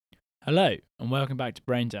Hello, and welcome back to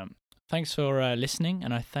Brain Dump. Thanks for listening,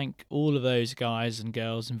 and I thank all of those guys and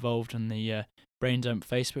girls involved in the Brain Dump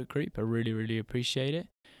Facebook group. I really appreciate it.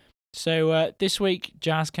 So this week,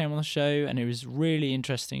 Jazz came on the show, and it was really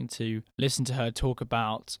interesting to listen to her talk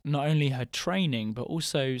about not only her training, but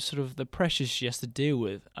also sort of the pressures she has to deal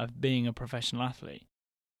with of being a professional athlete.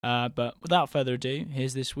 But without further ado,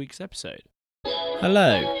 here's this week's episode.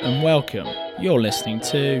 Hello and welcome. You're listening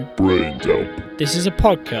to Brain Dump. This is a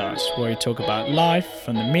podcast where we talk about life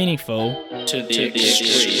from the meaningful to the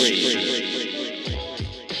extreme.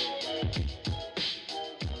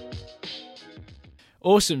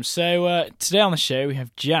 Awesome. So today on the show we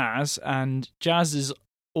have Jazz, and Jazz is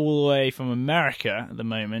all the way from America at the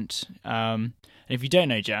moment. And if you don't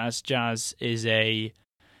know Jazz, Jazz is a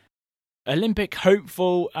Olympic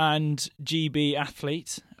hopeful and GB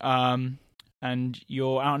athlete. And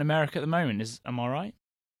you're out in America at the moment, am I right?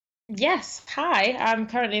 Yes. Hi. I'm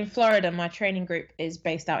currently in Florida. My training group is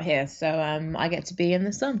based out here, so I get to be in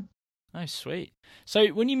the sun. Oh, sweet. So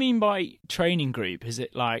when you mean by training group, is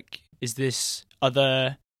this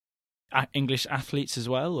other English athletes as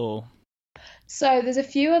well, or? So there's a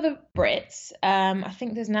few other Brits. I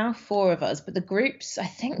think there's now 4 of us, but the groups, I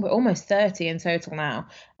think we're almost 30 in total now.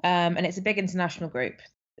 And it's a big international group.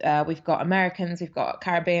 We've got Americans, we've got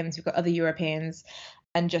Caribbeans, we've got other Europeans,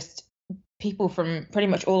 and just people from pretty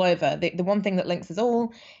much all over. The one thing that links us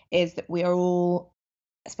all is that we are all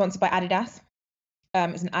sponsored by Adidas.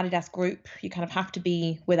 It's an Adidas group. You kind of have to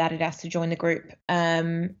be with Adidas to join the group.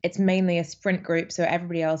 It's mainly a sprint group, so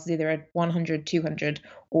everybody else is either a 100, 200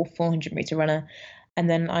 or 400 meter runner. And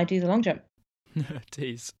then I do the long jump.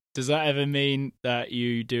 Jeez. Does that ever mean that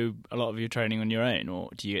you do a lot of your training on your own, or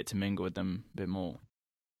do you get to mingle with them a bit more?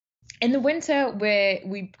 In the winter,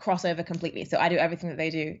 we cross over completely. So I do everything that they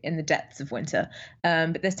do in the depths of winter.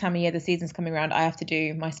 But this time of year, the season's coming around, I have to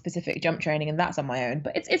do my specific jump training, and that's on my own.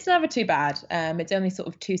 But it's never too bad. It's only sort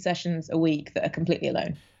of 2 sessions a week that are completely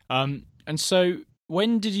alone. And so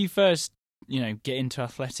when did you first, get into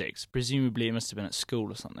athletics? Presumably it must have been at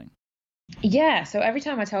school or something. Yeah, so every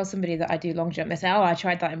time I tell somebody that I do long jump, they say, "Oh, I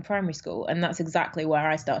tried that in primary school," and that's exactly where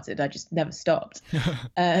I started. I just never stopped.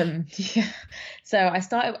 Yeah. So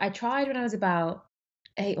I tried when I was about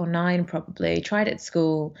 8 or 9, probably. Tried it at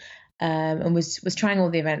school, and was trying all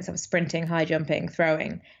the events. I was sprinting, high jumping,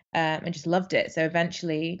 throwing, and just loved it. So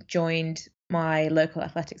eventually joined my local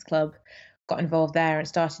athletics club, got involved there, and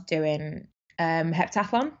started doing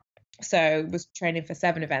heptathlon. So was training for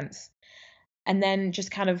 7 events, and then just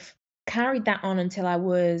kind of carried that on until I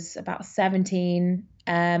was about 17,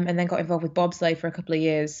 and then got involved with bobsleigh for a couple of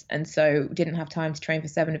years, and so didn't have time to train for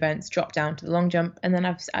 7 events, dropped down to the long jump, and then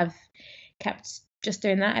I've kept just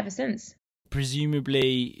doing that ever since.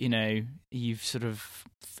 Presumably, you've sort of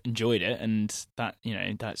enjoyed it, and that,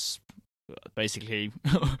 that's basically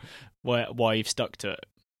why you've stuck to it.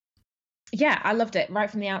 Yeah, I loved it right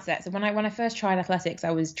from the outset. So when I first tried athletics,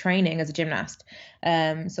 I was training as a gymnast,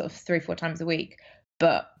 sort of 3-4 times a week,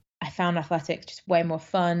 but I found athletics just way more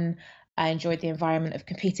fun. I enjoyed the environment of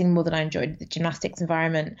competing more than I enjoyed the gymnastics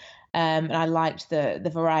environment. And I liked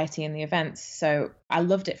the variety in the events. So I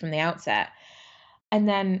loved it from the outset. And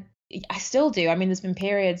then I still do. I mean, there's been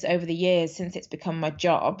periods over the years since it's become my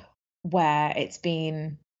job where it's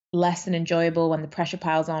been less than enjoyable when the pressure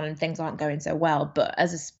piles on and things aren't going so well. But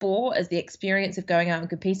as a sport, as the experience of going out and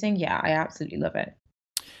competing, yeah, I absolutely love it.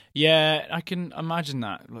 Yeah, I can imagine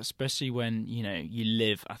that, especially when, you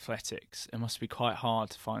live athletics. It must be quite hard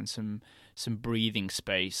to find some breathing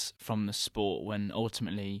space from the sport when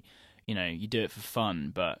ultimately, you do it for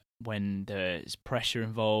fun, but when there's pressure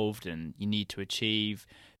involved and you need to achieve,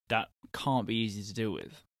 that can't be easy to deal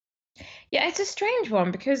with. Yeah, it's a strange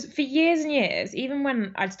one because for years and years, even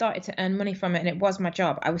when I'd started to earn money from it and it was my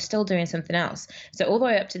job, I was still doing something else. So all the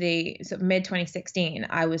way up to the sort of mid 2016,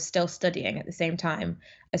 I was still studying at the same time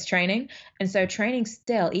as training. And so training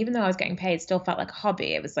still, even though I was getting paid, still felt like a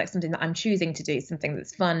hobby. It was like something that I'm choosing to do, something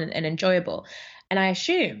that's fun and enjoyable. And I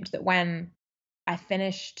assumed that when I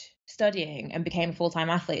finished studying and became a full-time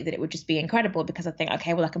athlete that it would just be incredible because I think,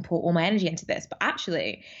 okay, well, I can pour all my energy into this. But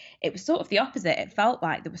actually, it was sort of the opposite. It felt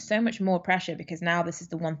like there was so much more pressure because now this is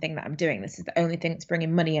the one thing that I'm doing. This is the only thing that's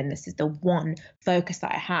bringing money in. This is the one focus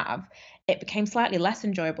that I have. It became slightly less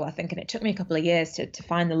enjoyable, I think, and it took me a couple of years to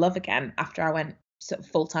find the love again after I went sort of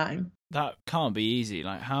full-time. That can't be easy.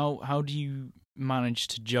 Like, how do you manage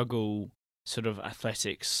to juggle sort of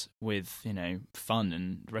athletics with, fun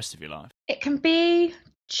and the rest of your life? It can be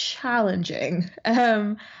challenging.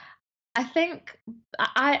 I think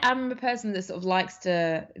I'm a person that sort of likes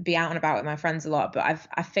to be out and about with my friends a lot, but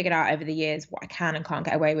I've figured out over the years what I can and can't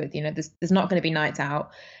get away with. There's not going to be nights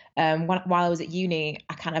out While I was at uni,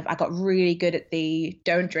 I got really good at the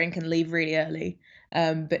don't drink and leave really early.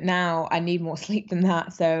 But now I need more sleep than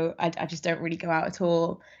that, so I just don't really go out at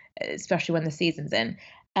all, especially when the season's in.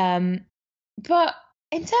 Um, but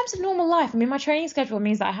in terms of normal life, I mean, my training schedule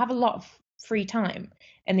means that I have a lot of free time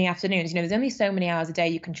in the afternoons. There's only so many hours a day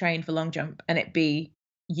you can train for long jump and it be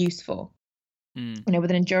useful. Mm.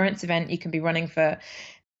 With an endurance event, you can be running for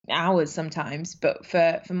hours sometimes, but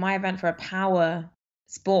for my event, for a power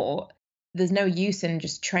sport, there's no use in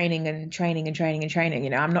just training and training and training and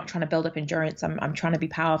training. I'm not trying to build up endurance. I'm trying to be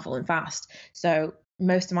powerful and fast. So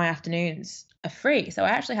most of my afternoons are free. So I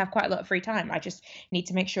actually have quite a lot of free time. I just need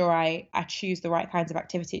to make sure I choose the right kinds of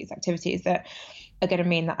activities that are going to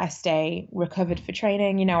mean that I stay recovered for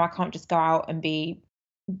training. I can't just go out and be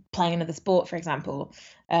playing another sport, for example.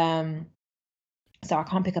 So I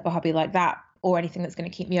can't pick up a hobby like that or anything that's going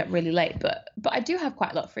to keep me up really late. But I do have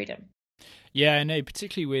quite a lot of freedom. Yeah, I know,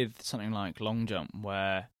 particularly with something like long jump,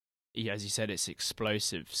 where, as you said, it's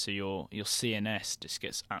explosive. So your CNS just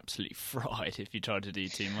gets absolutely fried if you try to do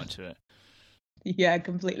too much of it. Yeah,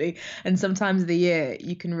 completely. And sometimes of the year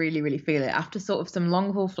you can really, really feel it after sort of some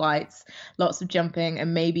long haul flights, lots of jumping,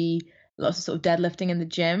 and maybe lots of sort of deadlifting in the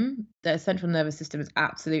gym. The central nervous system is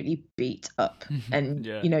absolutely beat up, and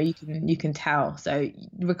Yeah. you can tell. So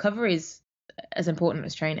recovery is as important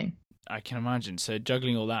as training. I can imagine. So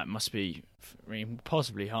juggling all that must be,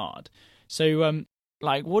 possibly hard. So,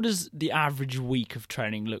 what does the average week of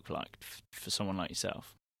training look like for someone like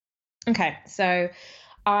yourself? Okay, so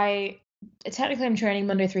I technically I'm training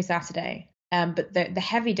Monday through Saturday. But the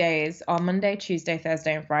heavy days are Monday, Tuesday,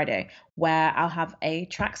 Thursday, and Friday, where I'll have a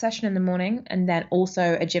track session in the morning and then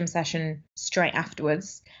also a gym session straight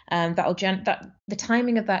afterwards. That the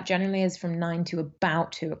timing of that generally is from 9 to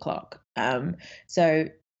about 2 o'clock. So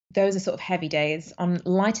those are sort of heavy days. On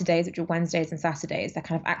lighter days, which are Wednesdays and Saturdays, they're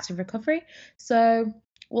kind of active recovery. So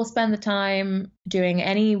we'll spend the time doing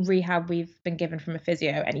any rehab we've been given from a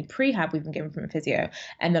physio, any prehab we've been given from a physio.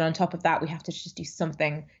 And then on top of that, we have to just do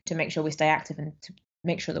something to make sure we stay active and to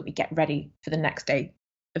make sure that we get ready for the next day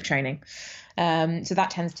of training. So that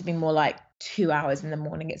tends to be more like 2 hours in the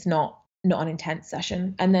morning. It's not an intense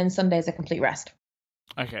session. And then Sunday's a complete rest.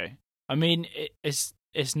 Okay. I mean,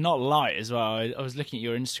 it's not light as well. I was looking at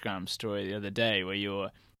your Instagram story the other day where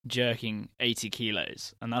you're jerking 80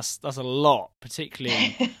 kilos, and that's a lot,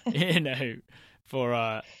 particularly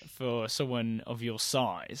for someone of your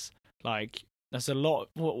size. Like, that's a lot.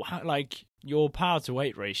 Like, your power to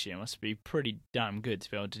weight ratio must be pretty damn good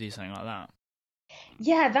to be able to do something like that.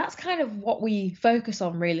 Yeah, that's kind of what we focus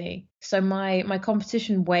on, really. So my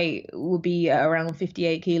competition weight will be around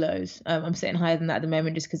 58 kilos. I'm sitting higher than that at the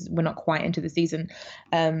moment just because we're not quite into the season.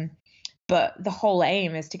 But the whole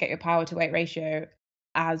aim is to get your power to weight ratio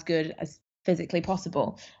as good as physically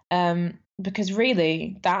possible. Because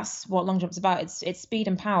really, that's what long jump's about. It's speed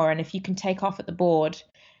and power, and if you can take off at the board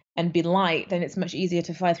and be light, then it's much easier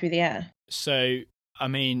to fly through the air. So, I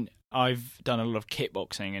mean, I've done a lot of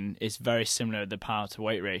kickboxing, and it's very similar, the power to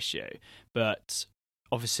weight ratio, but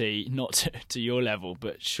obviously not to your level.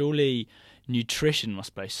 But surely nutrition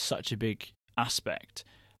must play such a big aspect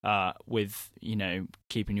with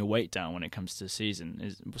keeping your weight down when it comes to the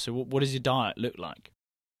season. So what does your diet look like?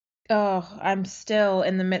 Oh, I'm still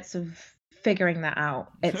in the midst of figuring that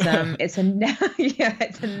out. It's it's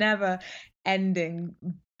a never ending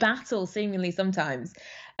battle seemingly sometimes.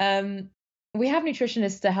 We have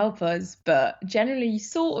nutritionists to help us, but generally you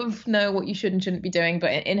sort of know what you should and shouldn't be doing.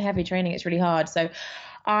 But in heavy training, it's really hard. So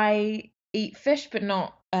I eat fish, but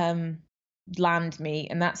not land meat,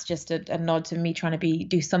 and that's just a nod to me trying to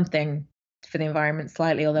do something for the environment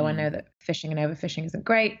slightly. Although I know that fishing and overfishing isn't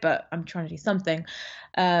great, but I'm trying to do something.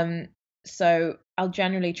 So I'll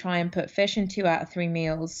generally try and put fish in 2 out of 3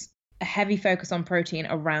 meals. A heavy focus on protein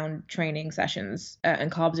around training sessions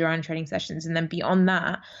and carbs around training sessions, and then beyond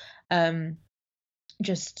that,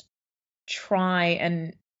 just try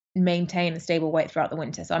and maintain a stable weight throughout the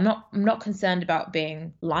winter. So I'm not concerned about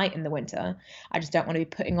being light in the winter. I just don't want to be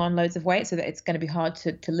putting on loads of weight so that it's going to be hard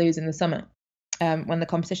to lose in the summer when the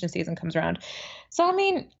competition season comes around. So I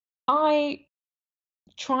mean, I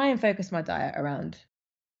try and focus my diet around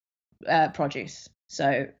produce.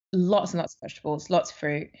 So lots and lots of vegetables, lots of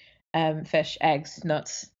fruit, fish, eggs,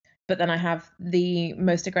 nuts. But then I have the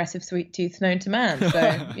most aggressive sweet tooth known to man.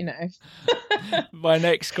 So, My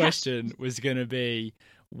next question was going to be,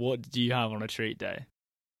 what do you have on a treat day?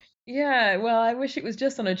 Yeah, well, I wish it was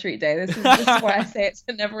just on a treat day. This is why I say it's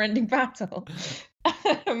a never-ending battle.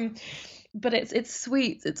 But it's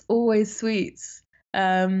sweets. It's always sweets.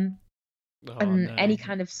 Oh And no. any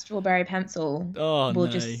kind of strawberry pencil Oh will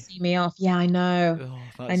no. just see me off. Yeah, I know.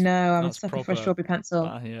 Oh, I that's know. I'm a that's sucker for a proper. strawberry pencil.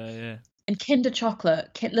 Yeah, yeah. And Kinder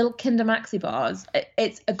chocolate, little Kinder Maxi bars.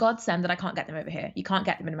 It's a godsend that I can't get them over here. You can't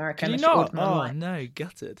get them in America Can you unless you order not? them Oh online. no,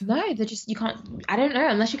 gutted. No, they're just, you can't. I don't know,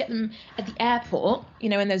 unless you get them at the airport,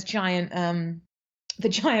 in those giant the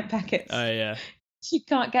giant packets. Oh yeah. You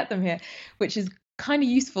can't get them here, which is kind of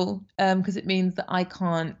useful because it means that I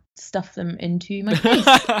can't stuff them into my face.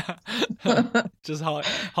 Just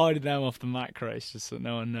hiding them off the macros just so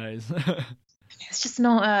no one knows. It's just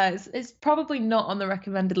not it's probably not on the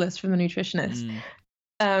recommended list from the nutritionist. Mm.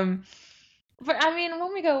 Um but I mean,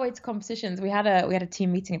 when we go away to competitions, we had a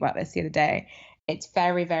team meeting about this the other day. It's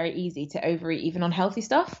very, very easy to overeat even on healthy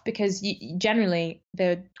stuff because generally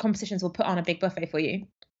the competitions will put on a big buffet for you.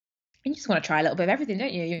 And you just want to try a little bit of everything,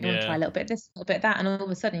 don't you? You want to try Yeah. a little bit of this, a little bit of that, and all of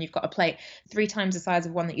a sudden you've got a plate 3 times the size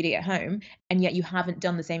of one that you'd eat at home, and yet you haven't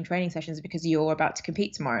done the same training sessions because you're about to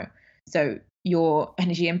compete tomorrow. So your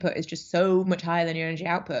energy input is just so much higher than your energy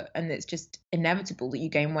output, and it's just inevitable that you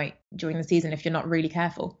gain weight during the season if you're not really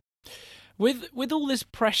careful. With all this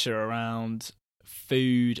pressure around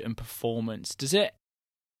food and performance, do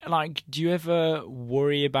you ever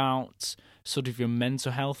worry about sort of your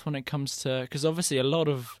mental health when it comes to, because obviously a lot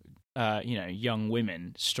of young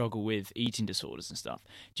women struggle with eating disorders and stuff.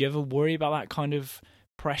 Do you ever worry about that kind of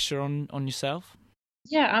pressure on yourself?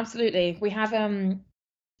 Yeah, absolutely. We have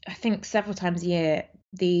I think several times a year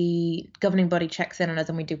the governing body checks in on us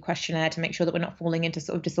and we do a questionnaire to make sure that we're not falling into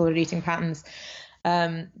sort of disordered eating patterns,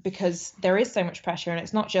 because there is so much pressure, and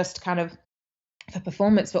it's not just kind of for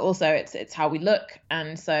performance, but also it's how we look.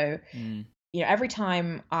 And so every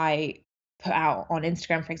time I put out on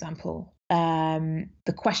Instagram, for example,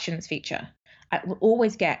 the questions feature, I will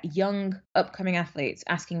always get young upcoming athletes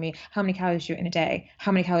asking me, how many calories do you eat in a day?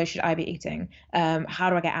 How many calories should I be eating? How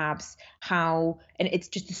do I get abs? And it's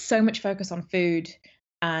just so much focus on food,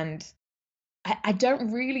 and I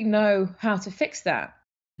don't really know how to fix that.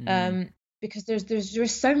 Because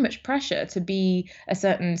there's so much pressure to be a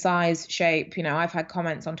certain size, shape. I've had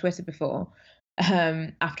comments on Twitter before,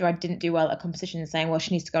 after I didn't do well at a competition, saying, well,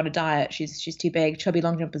 she needs to go on a diet. She's too big. Chubby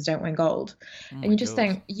long jumpers don't win gold. Oh And my you just God.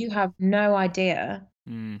 think you have no idea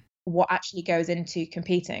Mm. what actually goes into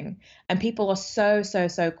competing. And people are so, so,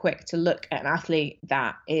 so quick to look at an athlete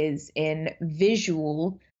that is in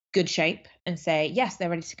visual good shape and say, yes, they're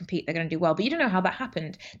ready to compete, they're going to do well. But you don't know how that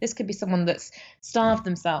happened. This could be someone that's starved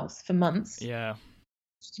themselves for months. Yeah.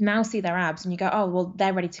 You now see their abs and you go, oh, well,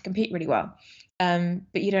 they're ready to compete really well.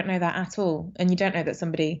 But you don't know that at all. And you don't know that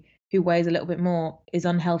somebody who weighs a little bit more is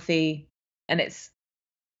unhealthy. And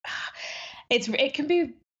it can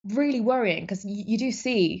be really worrying because you do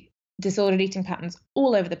see disordered eating patterns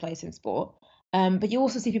all over the place in sport. But you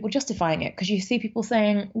also see people justifying it because you see people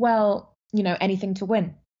saying, well, anything to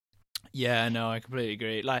win. Yeah, no, I completely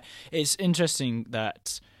agree. Like, it's interesting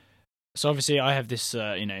that, so obviously I have this,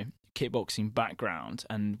 kickboxing background,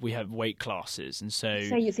 and we have weight classes, and so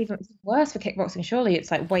It's even worse for kickboxing. Surely it's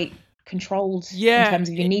like weight controlled in yeah, terms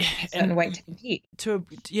of you need a certain weight to compete. to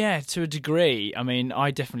a degree. I mean,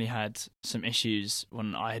 I definitely had some issues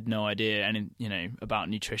when I had no idea about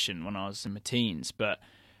nutrition when I was in my teens,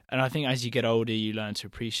 and I think as you get older, you learn to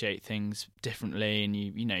appreciate things differently, and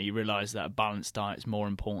you realize that a balanced diet is more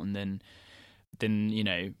important than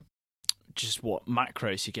just what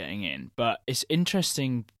macros you're getting in. But it's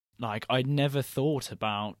interesting. Like, I'd never thought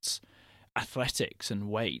about athletics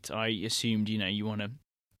and weight. I assumed you want a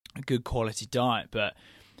good quality diet, but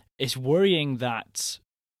it's worrying that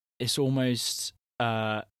it's almost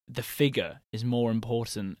the figure is more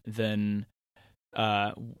important than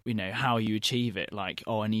how you achieve it. Like,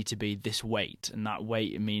 oh, I need to be this weight, and that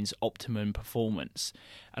weight, it means optimum performance.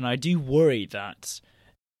 And I do worry that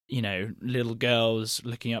little girls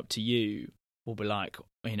looking up to you will be like,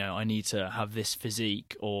 I need to have this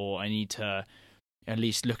physique, or I need to at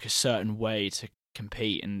least look a certain way to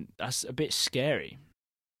compete, and that's a bit scary.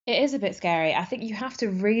 It is a bit scary. I think you have to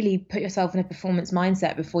really put yourself in a performance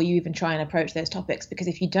mindset before you even try and approach those topics, because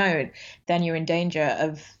if you don't, then you're in danger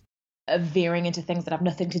of veering into things that have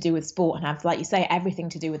nothing to do with sport and have, like you say, everything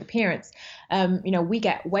to do with appearance. We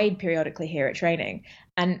get weighed periodically here at training,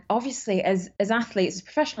 and obviously as athletes, as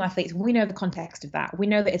professional athletes, we know the context of that. We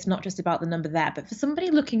know that it's not just about the number there, but for somebody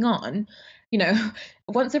looking on,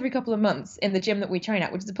 once every couple of months in the gym that we train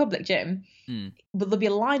at, which is a public gym, there'll be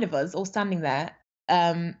a line of us all standing there,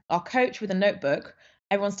 our coach with a notebook,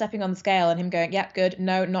 everyone stepping on the scale and him going, yep, good,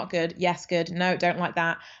 no, not good, yes, good, no, don't like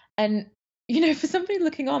that. And for somebody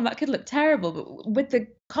looking on, that could look terrible. But with the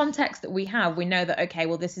context that we have, we know that, okay,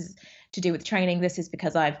 well, this is to do with training. This is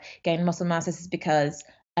because I've gained muscle mass. This is because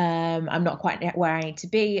I'm not quite yet where I need to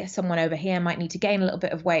be. Someone over here might need to gain a little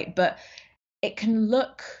bit of weight, but it can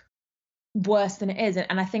look worse than it is.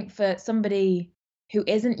 And I think for somebody who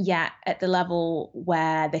isn't yet at the level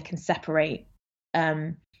where they can separate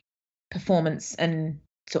performance and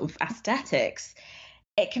sort of aesthetics,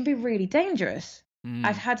 it can be really dangerous.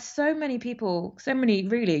 I've had so many people, so many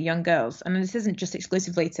really young girls, and this isn't just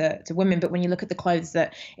exclusively to women, but when you look at the clothes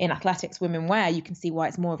that in athletics women wear, you can see why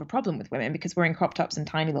it's more of a problem with women, because we're in crop tops and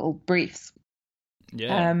tiny little briefs.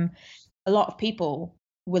 Yeah. A lot of people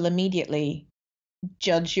will immediately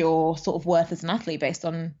judge your sort of worth as an athlete based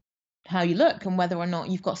on how you look and whether or not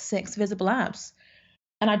you've got 6 visible abs.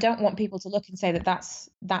 And I don't want people to look and say that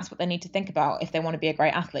that's what they need to think about if they want to be a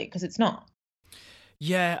great athlete, because it's not.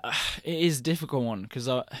 Yeah, it is a difficult one, because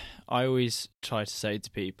I always try to say to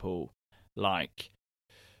people, like,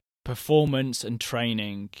 performance and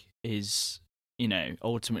training is,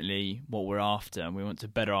 ultimately what we're after, and we want to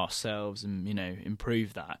better ourselves and,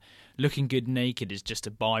 improve that. Looking good naked is just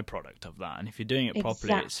a byproduct of that, and if you're doing it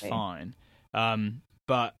properly, it's fine.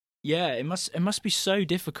 But yeah, it must be so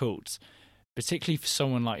difficult, particularly for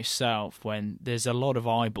someone like yourself, when there's a lot of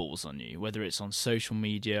eyeballs on you, whether it's on social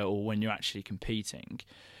media or when you're actually competing.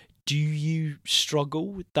 Do you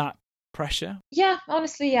struggle with that pressure? Yeah,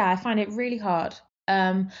 honestly, yeah, I find it really hard.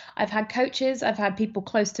 I've had coaches, I've had people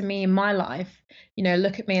close to me in my life,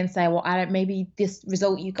 look at me and say, well, maybe this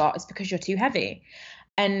result you got is because you're too heavy.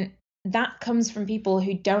 And that comes from people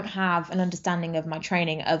who don't have an understanding of my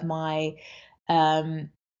training, of my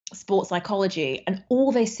sports psychology. And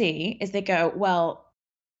all they see is they go, well,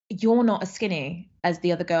 you're not as skinny as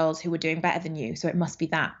the other girls who were doing better than you, so it must be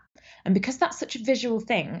that. And because that's such a visual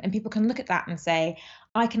thing, and people can look at that and say,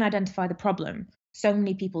 I can identify the problem. So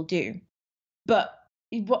many people do. But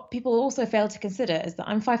what people also fail to consider is that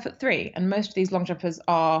I'm 5'3", and most of these long jumpers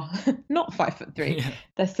are not 5'3". Yeah.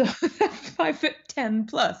 They're still 5'10"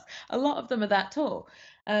 plus. A lot of them are that tall.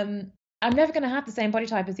 I'm never going to have the same body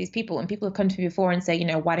type as these people. And people have come to me before and say,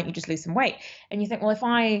 why don't you just lose some weight? And you think, well, if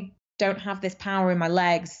I don't have this power in my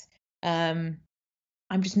legs, I'm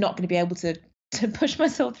just not going to be able to push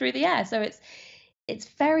myself through the air. So it's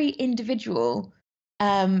very individual.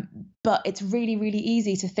 But it's really, really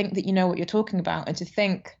easy to think that you know what you're talking about, and to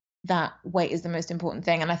think that weight is the most important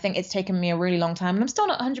thing. And I think it's taken me a really long time, and I'm still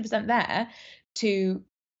not 100% there, to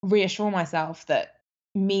reassure myself that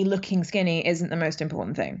me looking skinny isn't the most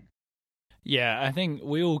important thing. Yeah, I think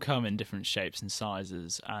we all come in different shapes and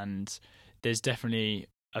sizes, and there's definitely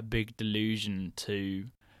a big delusion to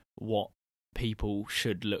what people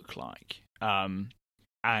should look like.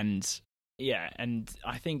 And yeah, and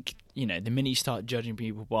I think, the minute you start judging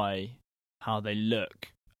people by how they look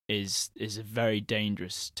is a very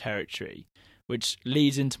dangerous territory, which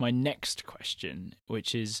leads into my next question,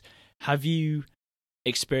 which is, have you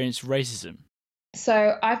experienced racism?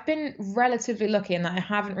 So I've been relatively lucky in that I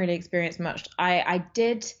haven't really experienced much. I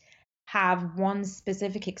did have one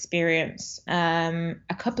specific experience a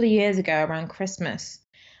couple of years ago around Christmas,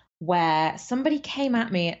 where somebody came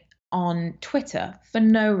at me on Twitter for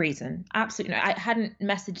no reason. Absolutely no. I hadn't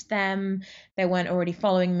messaged them. They weren't already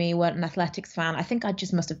following me, weren't an athletics fan. I think I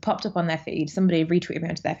just must have popped up on their feed. Somebody retweeted me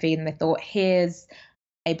onto their feed, and they thought, here's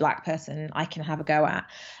a black person I can have a go at.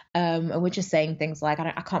 And we're just saying things like,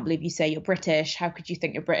 I can't believe you say you're British. How could you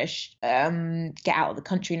think you're British? Get out of the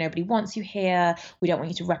country. Nobody wants you here. We don't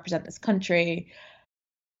want you to represent this country.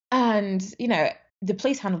 And, the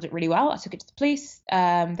police handled it really well. I took it to the police.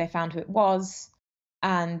 They found who it was.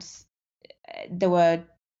 And there were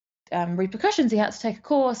repercussions. He had to take a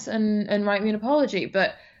course and write me an apology.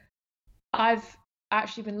 But I've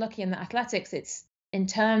actually been lucky in that athletics, it's in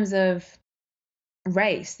terms of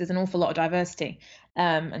race, there's an awful lot of diversity.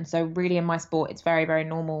 And so really in my sport, it's very, very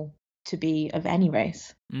normal to be of any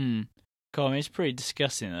race. Cool. I mean, it's pretty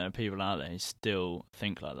disgusting that there are people out there who still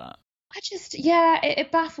think like that.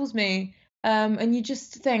 It baffles me. And you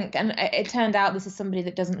just think, and it turned out this is somebody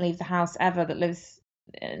that doesn't leave the house ever, that lives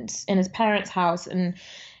in his parents' house, and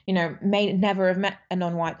may never have met a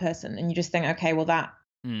non-white person. And you just think, okay, well, that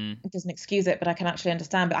doesn't excuse it, but I can actually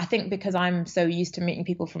understand. But I think because I'm so used to meeting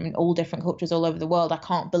people from all different cultures all over the world, I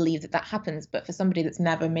can't believe that happens. But for somebody that's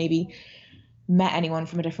never maybe met anyone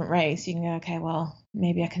from a different race, you can go, okay, well,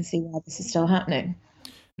 maybe I can see why this is still happening.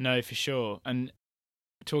 No, for sure. And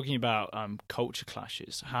talking about culture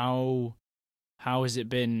clashes, how has it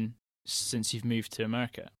been since you've moved to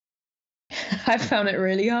America? I found it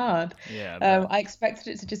really hard. Yeah, I expected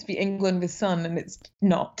it to just be England with sun, and it's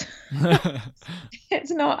not.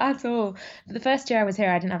 It's not at all. But the first year I was here,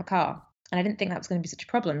 I didn't have a car. And I didn't think that was going to be such a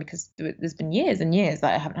problem, because there's been years and years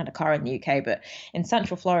that I haven't had a car in the UK. But in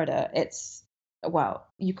Central Florida, it's well,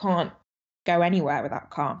 you can't go anywhere without a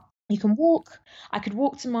car. You can walk. I could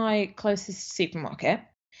walk to my closest supermarket,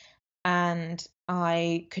 and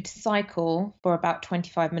I could cycle for about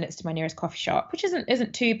 25 minutes to my nearest coffee shop, which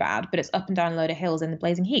isn't too bad, but it's up and down a load of hills in the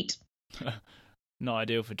blazing heat. Not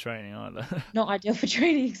ideal for training either. Not ideal for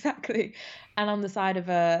training, exactly. And on the side of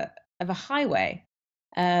a highway.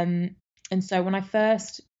 And so when I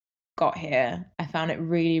first got here, I found it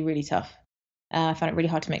really, really tough. I found it really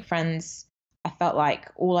hard to make friends. I felt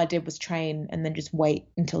like all I did was train and then just wait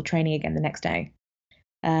until training again the next day.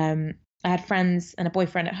 I had friends and a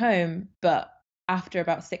boyfriend at home, but after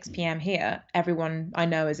about 6 p.m. here, everyone I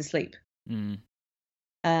know is asleep. So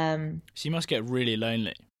you must get really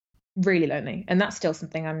lonely. Really lonely, and that's still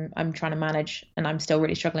something I'm trying to manage, and I'm still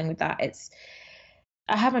really struggling with that.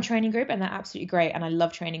 I have my training group, and they're absolutely great, and I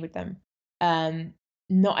love training with them.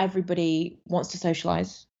 Not everybody wants to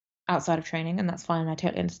socialize outside of training, and that's fine. I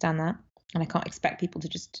totally understand that, and I can't expect people to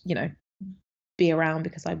just be around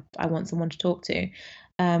because I want someone to talk to.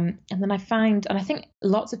 And then I find, and I think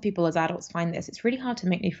lots of people as adults find this, it's really hard to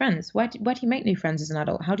make new friends. Where do you make new friends as an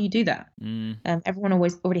adult? How do you do that? Everyone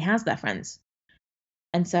already has their friends.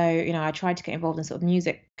 And so, I tried to get involved in sort of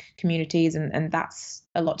music communities, and that's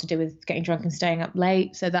a lot to do with getting drunk and staying up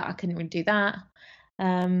late, so that I couldn't really do that.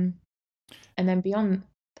 And then beyond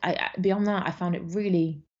that, I found it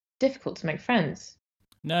really difficult to make friends.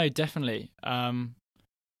 No, definitely. I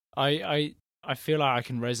feel like I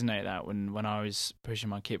can resonate that when I was pushing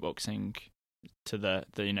my kickboxing to the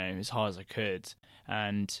as hard as I could,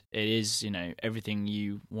 and it is everything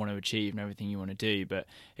you want to achieve and everything you want to do, but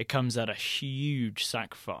it comes at a huge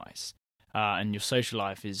sacrifice, and your social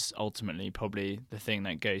life is ultimately probably the thing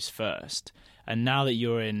that goes first. And now that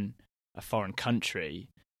you're in a foreign country,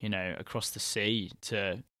 across the sea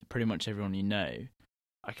to pretty much everyone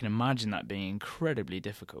I can imagine that being incredibly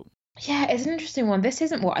difficult. Yeah, it's an interesting one. This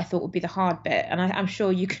isn't what I thought would be the hard bit, and I'm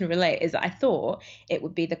sure you can relate, is that I thought it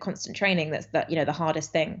would be the constant training that's the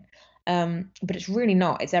hardest thing. But it's really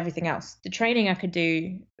not. It's everything else. The training I could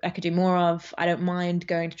do more of. I don't mind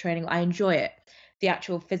going to training. I enjoy it. The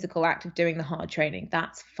actual physical act of doing the hard training,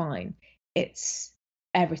 that's fine. It's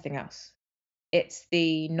everything else. It's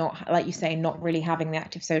the not, like you say, not really having the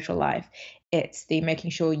active social life. It's the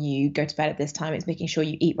making sure you go to bed at this time. It's making sure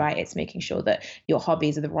you eat right. It's making sure that your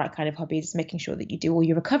hobbies are the right kind of hobbies. It's making sure that you do all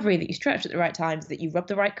your recovery, that you stretch at the right times, that you rub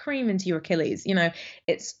the right cream into your Achilles.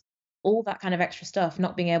 It's all that kind of extra stuff.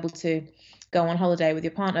 Not being able to go on holiday with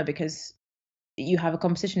your partner because you have a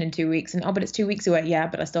competition in 2 weeks, and but it's 2 weeks away. Yeah,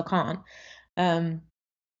 but I still can't.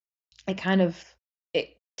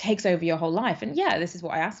 It takes over your whole life. And yeah, this is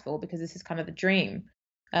what I asked for because this is kind of the dream.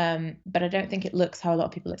 But I don't think it looks how a lot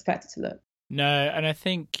of people expect it to look. No, and I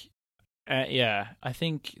think, I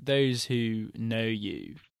think those who know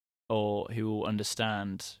you or who will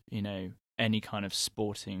understand, any kind of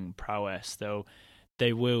sporting prowess,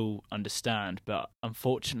 they will understand. But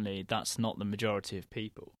unfortunately, that's not the majority of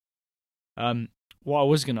people. What I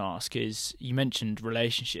was going to ask is, you mentioned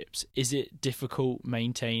relationships. Is it difficult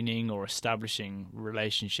maintaining or establishing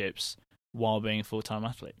relationships while being a full-time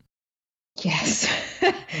athlete? Yes,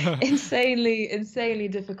 insanely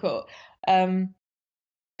difficult.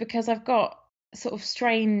 Because I've got sort of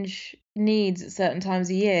strange needs at certain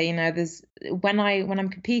times of year. There's when I'm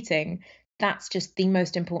competing, that's just the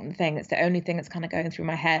most important thing. It's the only thing that's kind of going through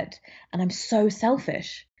my head, and I'm so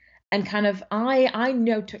selfish. And kind of, I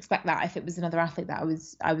know to expect that if it was another athlete that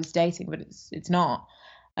I was dating, but it's not.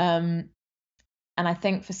 And I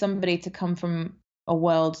think for somebody to come from a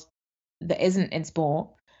world that isn't in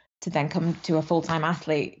sport to then come to a full-time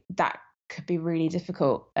athlete, that could be really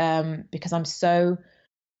difficult. Because I'm so,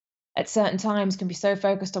 at certain times, can be so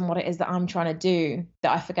focused on what it is that I'm trying to do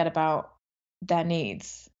that I forget about their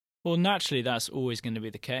needs. Well, naturally, that's always going to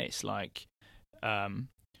be the case. Like,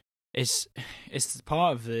 it's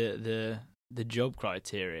part of the job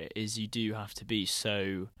criteria is you do have to be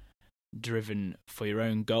so driven for your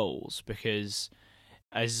own goals, because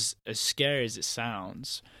as scary as it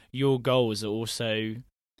sounds, your goals are also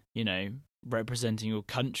representing your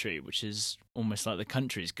country, which is almost like the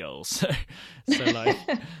country's goals. So like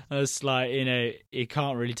it's like you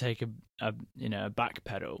can't really take a back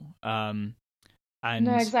pedal. And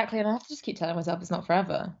no, exactly, and I have to just keep telling myself it's not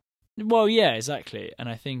forever. Well, yeah, exactly, and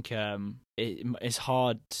I think it's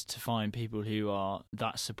hard to find people who are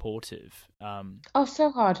that supportive. Oh,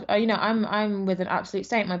 so hard. I'm with an absolute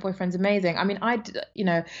saint. My boyfriend's amazing. I mean,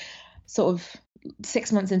 sort of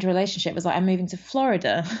 6 months into a relationship was like, I'm moving to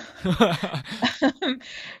Florida.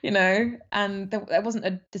 And there wasn't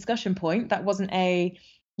a discussion point. That wasn't a,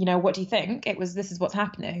 what do you think? It was, this is what's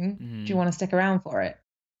happening. Do you want to stick around for it?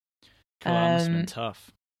 God, that must have been Um,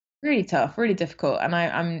 tough. really tough, really difficult. And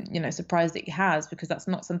I'm, surprised that he has, because that's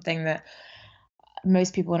not something that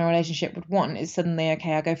most people in a relationship would want, is suddenly,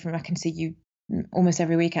 okay, I can see you almost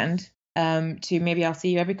every weekend, to maybe I'll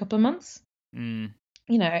see you every couple of months. Mm.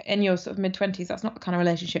 In your sort of mid-20s, that's not the kind of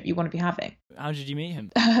relationship you want to be having. How did you meet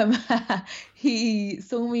him? Um, he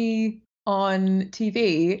saw me on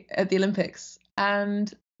TV at the Olympics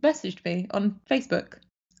and messaged me on Facebook.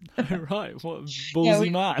 Right, what a Yeah,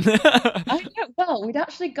 ballsy man. I know. Well, we'd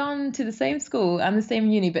actually gone to the same school and the same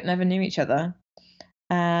uni, but never knew each other.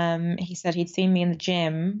 He said he'd seen me in the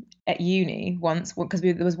gym at uni once, because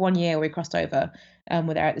there was one year where we crossed over,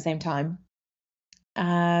 we're there at the same time.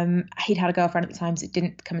 He'd had a girlfriend at the time, so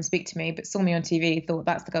didn't come and speak to me, but saw me on TV, thought,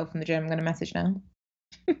 that's the girl from the gym, I'm going to message now.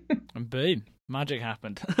 And boom, magic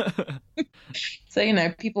happened. So,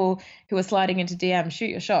 people who are sliding into DM, shoot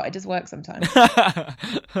your shot. It does work sometimes.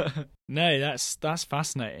 No, that's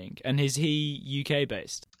fascinating. And is he UK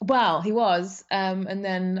based? Well, he was. And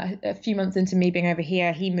then a few months into me being over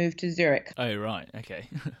here, he moved to Zurich, Oh, right, okay.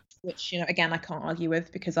 which, again, I can't argue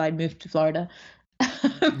with because I moved to Florida.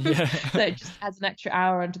 Yeah. So it just adds an extra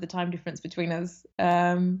hour onto the time difference between us.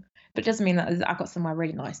 But it doesn't mean that I've got somewhere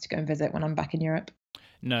really nice to go and visit when I'm back in Europe.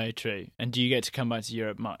 No, true. And do you get to come back to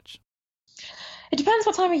Europe much? It depends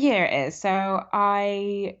what time of year it is. So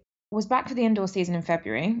I was back for the indoor season in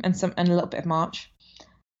February and a little bit of March.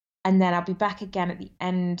 And then I'll be back again at the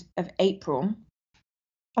end of April.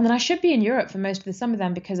 And then I should be in Europe for most of the summer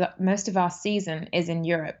then, because most of our season is in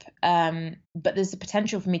Europe. But there's the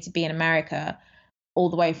potential for me to be in America all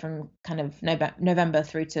the way from kind of November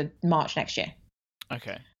through to March next year.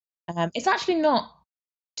 Okay. It's actually not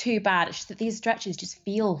too bad. It's just that these stretches just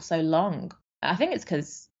feel so long. I think it's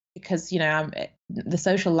because the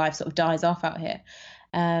social life sort of dies off out here.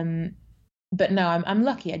 But no, I'm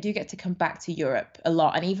lucky. I do get to come back to Europe a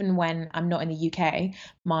lot, and even when I'm not in the UK,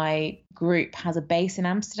 my group has a base in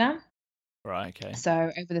Amsterdam. Right. Okay. So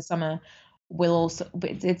over the summer,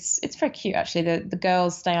 it's very cute actually. The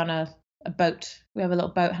girls stay on a boat. We have a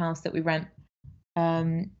little boathouse that we rent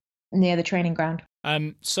near the training ground.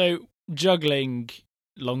 So juggling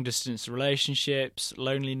long distance relationships,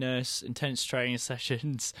 loneliness, intense training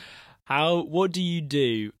sessions. What do you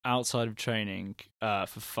do outside of training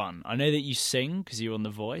for fun? I know that you sing because you're on The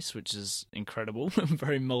Voice, which is incredible.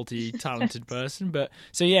 Very multi-talented person. But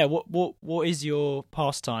so yeah, what is your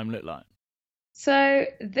pastime look like? So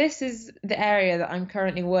this is the area that I'm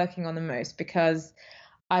currently working on the most, because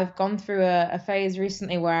I've gone through a phase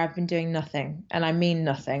recently where I've been doing nothing, and I mean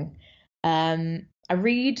nothing. I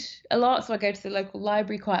read a lot, so I go to the local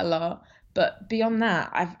library quite a lot. But beyond that,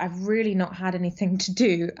 I've really not had anything to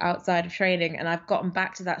do outside of training, and I've gotten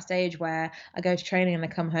back to that stage where I go to training and I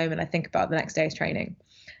come home and I think about the next day's training.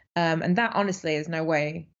 And that honestly is no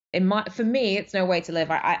way. For me, it's no way to live.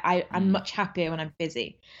 I'm much happier when I'm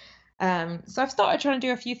busy. So I've started trying to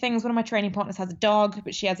do a few things. One of my training partners has a dog,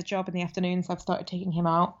 but she has a job in the afternoon, so I've started taking him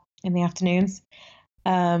out in the afternoons.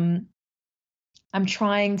 I'm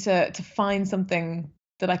trying to find something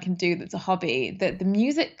that I can do that's a hobby. The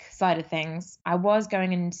music side of things, I was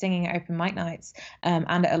going and singing at open mic nights, and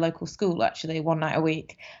at a local school actually, one night a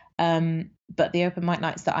week. But the open mic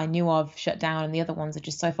nights that I knew of shut down, and the other ones are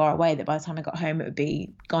just so far away that by the time I got home it would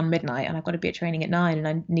be gone midnight, and I've got to be at training at 9 and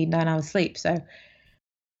I need 9 hours sleep. So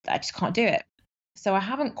I just can't do it. So I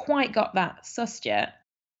haven't quite got that sussed yet.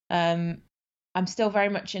 I'm still very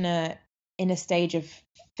much in a stage of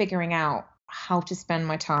figuring out how to spend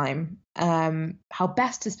my time, how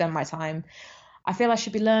best to spend my time. I feel I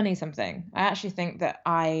should be learning something. I actually think that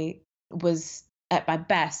I was at my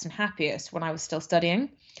best and happiest when I was still studying.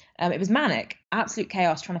 It was manic, absolute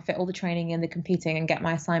chaos, trying to fit all the training in, the competing, and get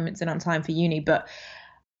my assignments in on time for uni. But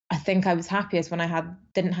I think I was happiest when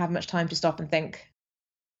didn't have much time to stop and think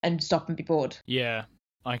and stop and be bored. Yeah,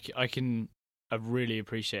 I really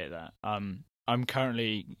appreciate that. I'm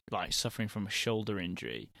currently suffering from a shoulder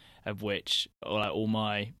injury, of which all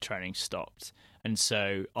my training stopped, and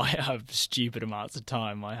so I have stupid amounts of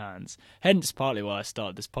time on my hands. Hence, partly why I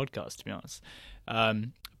started this podcast, to be honest.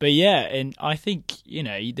 But yeah, and I think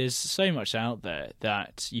there's so much out there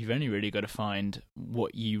that you've only really got to find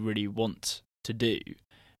what you really want to do,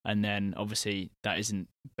 and then obviously that isn't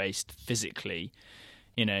based physically.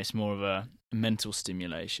 It's more of a mental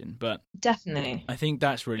stimulation. But definitely, I think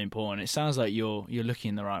that's really important. It sounds like you're looking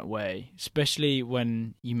in the right way, especially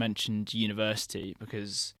when you mentioned university,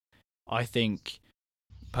 because I think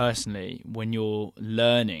personally, when you're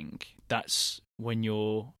learning, that's when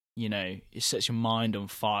it sets your mind on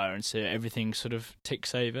fire, and so everything sort of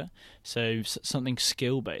ticks over. So something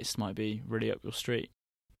skill based might be really up your street.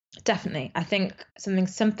 Definitely. I think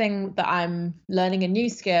something that I'm learning a new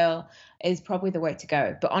skill is probably the way to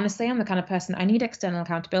go. But honestly, I'm the kind of person I need external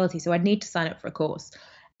accountability, so I'd need to sign up for a course.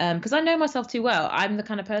 Because I know myself too well. I'm the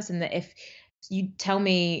kind of person that if you tell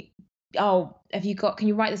me, oh, can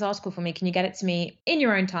you write this article for me? Can you get it to me in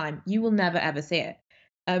your own time? You will never ever see it.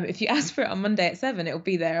 If you ask for it on Monday at 7, it will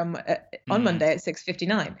be there on Mm. Monday at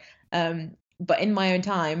 6:59. But in my own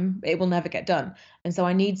time, it will never get done. And so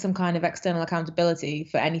I need some kind of external accountability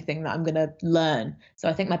for anything that I'm going to learn. So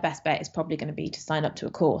I think my best bet is probably going to be to sign up to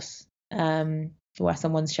a course, where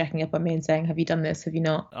someone's checking up on me and saying, have you done this? Have you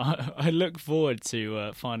not? I look forward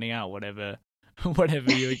to finding out whatever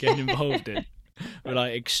whatever you get involved in, or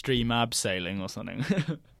like extreme abseiling or something.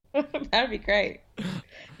 That'd be great.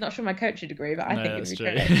 Not sure my coach would agree, but I No, think it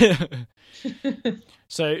that's would be great.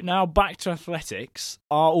 So now back to athletics.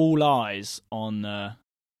 Are all eyes on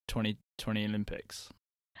 2020 Olympics?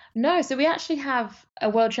 No, so we actually have a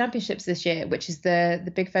World Championships this year, which is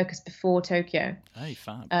the big focus before Tokyo. Hey,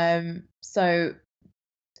 fab. So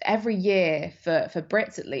every year for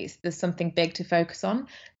Brits at least, there's something big to focus on.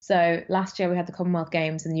 So last year we had the Commonwealth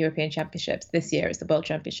Games and the European Championships. This year it's the World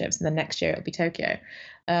Championships, and then next year it'll be Tokyo.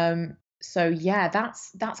 So yeah,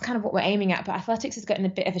 that's kind of what we're aiming at. But athletics is getting a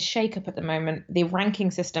bit of a shake-up at the moment. The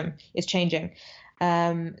ranking system is changing.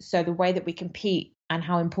 So the way that we compete and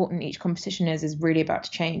how important each competition is really about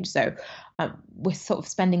to change. So we're sort of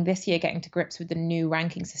spending this year getting to grips with the new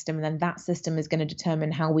ranking system, and then that system is going to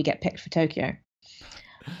determine how we get picked for Tokyo.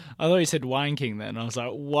 I thought you said wanking then. I was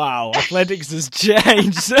like, wow, athletics has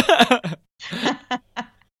changed.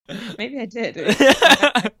 Maybe I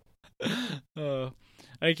did.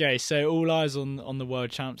 Okay, so all eyes on the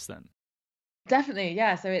world champs then. Definitely,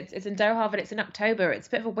 yeah. So it's in Doha, but it's in October. It's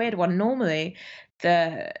a bit of a weird one. Normally,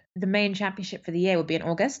 the main championship for the year would be in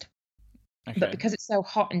August, Okay. but because it's so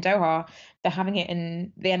hot in Doha, they're having it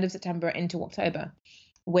in the end of September into October,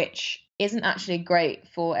 which isn't actually great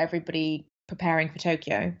for everybody preparing for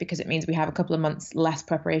Tokyo, because it means we have a couple of months less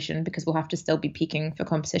preparation because we'll have to still be peaking for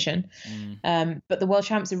competition. But the World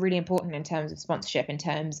Champs are really important in terms of sponsorship, in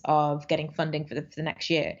terms of getting funding for the next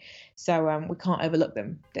year. So we can't overlook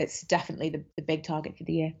them. It's definitely the big target for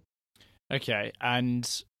the year. Okay,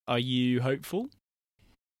 and are you hopeful?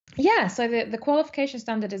 Yeah, so the qualification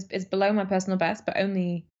standard is below my personal best, but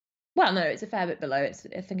only, well, no, it's a fair bit below. I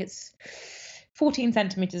think it's 14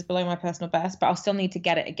 centimeters below my personal best, but I'll still need to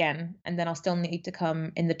get it again. And then I'll still need to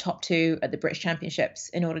come in the top 2 at the British Championships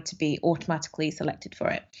in order to be automatically selected for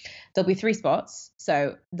it. There'll be 3 spots.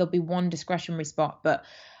 So there'll be 1 discretionary spot, but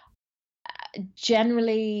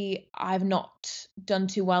generally I've not done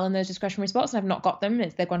too well in those discretionary spots, and I've not got them.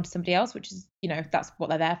 They've gone to somebody else, which is, that's what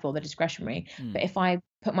they're there for, the discretionary. But if I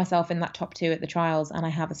put myself in that top 2 at the trials and I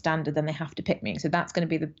have a standard, then they have to pick me. So that's going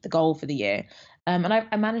to be the goal for the year. And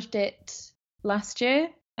I managed it last year.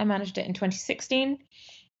 I managed it in 2016.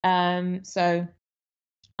 So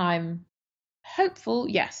I'm hopeful,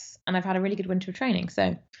 yes. And I've had a really good winter of training.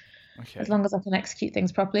 So as long as I can execute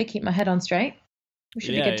things properly, keep my head on straight, we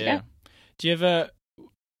should be good to go. Do you ever,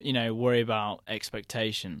 worry about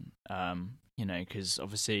expectation? Because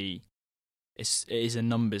obviously it is a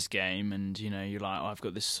numbers game, and you're like, oh, I've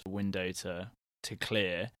got this window to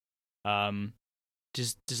clear.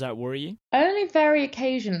 Does that worry you? Only very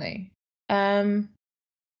occasionally.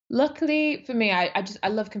 Luckily for me, I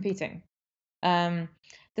love competing. The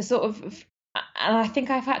sort of, and I think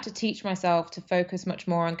I've had to teach myself to focus much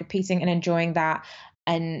more on competing and enjoying that,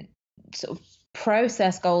 and sort of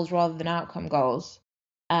process goals rather than outcome goals.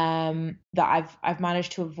 That I've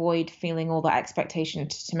managed to avoid feeling all that expectation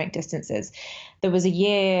to make distances. There was a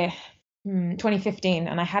year, 2015,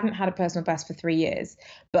 and I hadn't had a personal best for 3 years,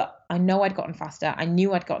 but I know I'd gotten faster. I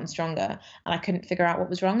knew I'd gotten stronger, and I couldn't figure out what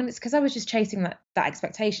was wrong. And it's because I was just chasing that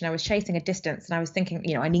expectation. I was chasing a distance, and I was thinking,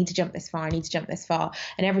 I need to jump this far. I need to jump this far.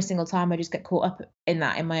 And every single time I just get caught up in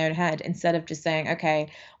that in my own head, instead of just saying, okay,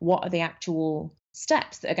 what are the actual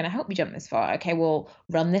steps that are going to help me jump this far? Okay, well,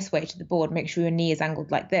 run this way to the board, make sure your knee is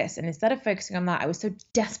angled like this. And instead of focusing on that, I was so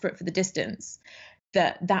desperate for the distance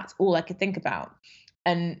that that's all I could think about.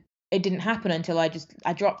 And it didn't happen until I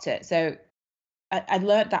dropped it. So I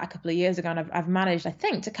learned that a couple of years ago, and I've managed, I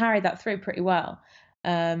think, to carry that through pretty well.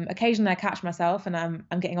 Occasionally I catch myself and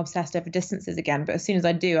I'm getting obsessed over distances again, but as soon as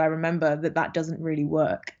I do, I remember that doesn't really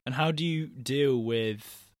work. And how do you deal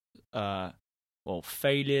with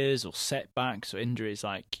failures or setbacks or injuries,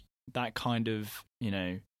 like that kind of,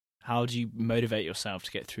 how do you motivate yourself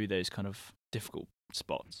to get through those kind of difficult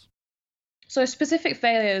spots? So specific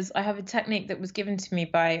failures, I have a technique that was given to me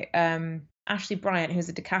by Ashley Bryant, who's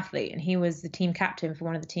a decathlete, and he was the team captain for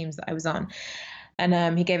one of the teams that I was on.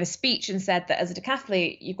 And he gave a speech and said that as a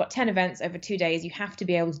decathlete, you've got 10 events over 2 days. You have to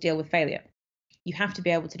be able to deal with failure. You have to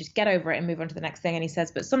be able to just get over it and move on to the next thing. And he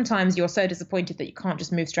says, but sometimes you're so disappointed that you can't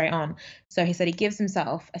just move straight on. So he said he gives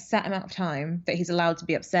himself a set amount of time that he's allowed to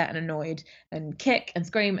be upset and annoyed and kick and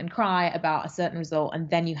scream and cry about a certain result. And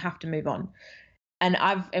then you have to move on. And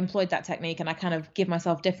I've employed that technique, and I kind of give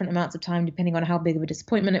myself different amounts of time depending on how big of a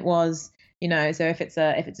disappointment it was. So if it's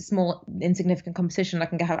a small insignificant competition, I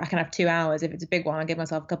can have 2 hours. If it's a big one, I give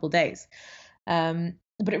myself a couple of days.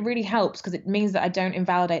 But it really helps because it means that I don't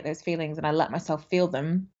invalidate those feelings, and I let myself feel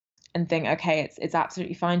them and think, okay, it's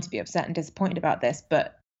absolutely fine to be upset and disappointed about this,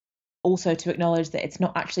 but also to acknowledge that it's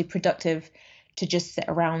not actually productive to just sit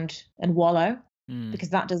around and wallow, because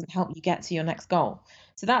that doesn't help you get to your next goal.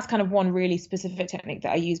 So that's kind of one really specific technique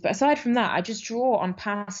that I use. But aside from that, I just draw on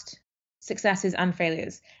past successes and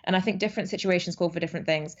failures. And I think different situations call for different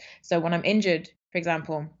things. So when I'm injured, for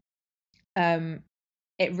example,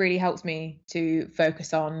 it really helps me to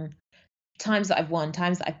focus on times that I've won,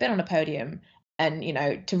 times that I've been on a podium, and,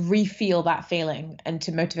 to re-feel that feeling and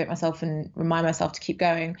to motivate myself and remind myself to keep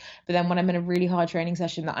going. But then when I'm in a really hard training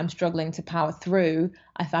session that I'm struggling to power through,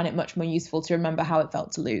 I find it much more useful to remember how it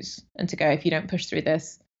felt to lose and to go, if you don't push through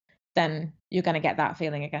this, then you're going to get that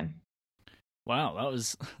feeling again. Wow, that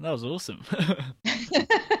was awesome.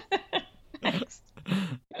 Thanks.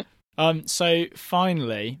 So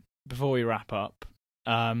finally, before we wrap up,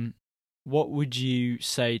 what would you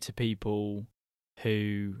say to people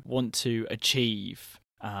who want to achieve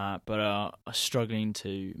but are struggling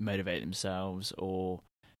to motivate themselves or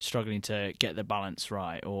struggling to get the balance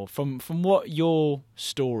right? Or from what your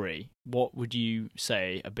story, what would you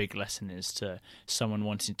say a big lesson is to someone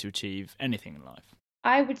wanting to achieve anything in life?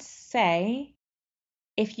 I would say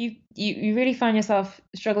if you really find yourself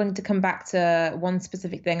struggling to come back to one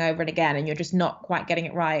specific thing over and again, and you're just not quite getting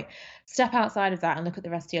it right, step outside of that and look at the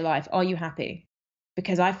rest of your life. Are you happy?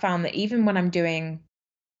 Because I found that even when I'm doing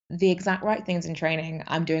the exact right things in training,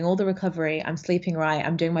 I'm doing all the recovery, I'm sleeping right,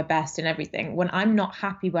 I'm doing my best and everything, when I'm not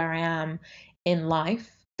happy where I am in life,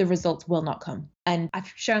 the results will not come. And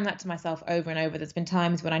I've shown that to myself over and over. There's been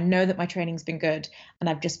times when I know that my training's been good and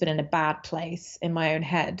I've just been in a bad place in my own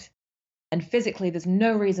head. And physically, there's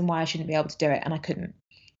no reason why I shouldn't be able to do it, and I couldn't.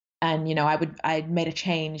 And I made a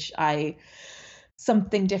change.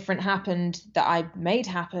 Something different happened that I made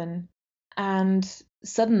happen, and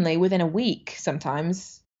suddenly, within a week,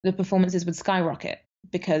 sometimes the performances would skyrocket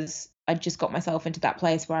because I just got myself into that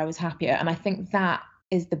place where I was happier. And I think that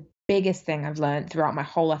is the biggest thing I've learned throughout my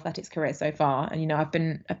whole athletics career so far. And I've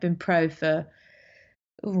been pro for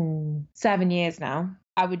 7 years now.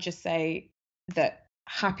 I would just say that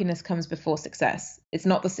happiness comes before success. It's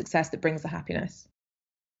not the success that brings the happiness.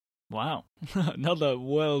 Wow. Another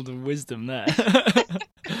world of wisdom there.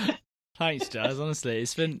 Thanks, Jazz. Honestly,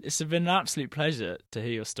 it's been an absolute pleasure to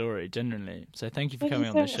hear your story, genuinely. So thank you for coming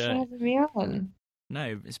on the show. Thank you so much for having me on.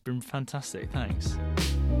 No, it's been fantastic. Thanks.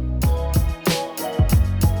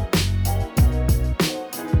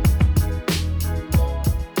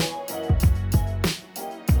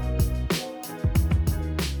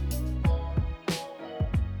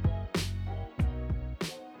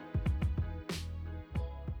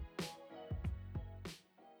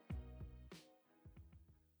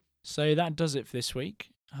 So that does it for this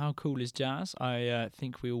week. How cool is Jazz? I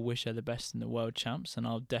think we all wish her the best in the World Champs, and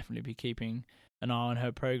I'll definitely be keeping an eye on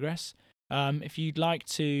her progress. If you'd like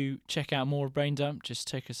to check out more of Brain Dump, just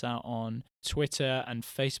check us out on Twitter and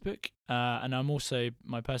Facebook. And I'm also,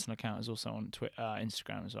 my personal account is also on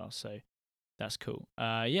Instagram as well, so that's cool.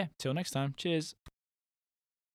 Till next time. Cheers.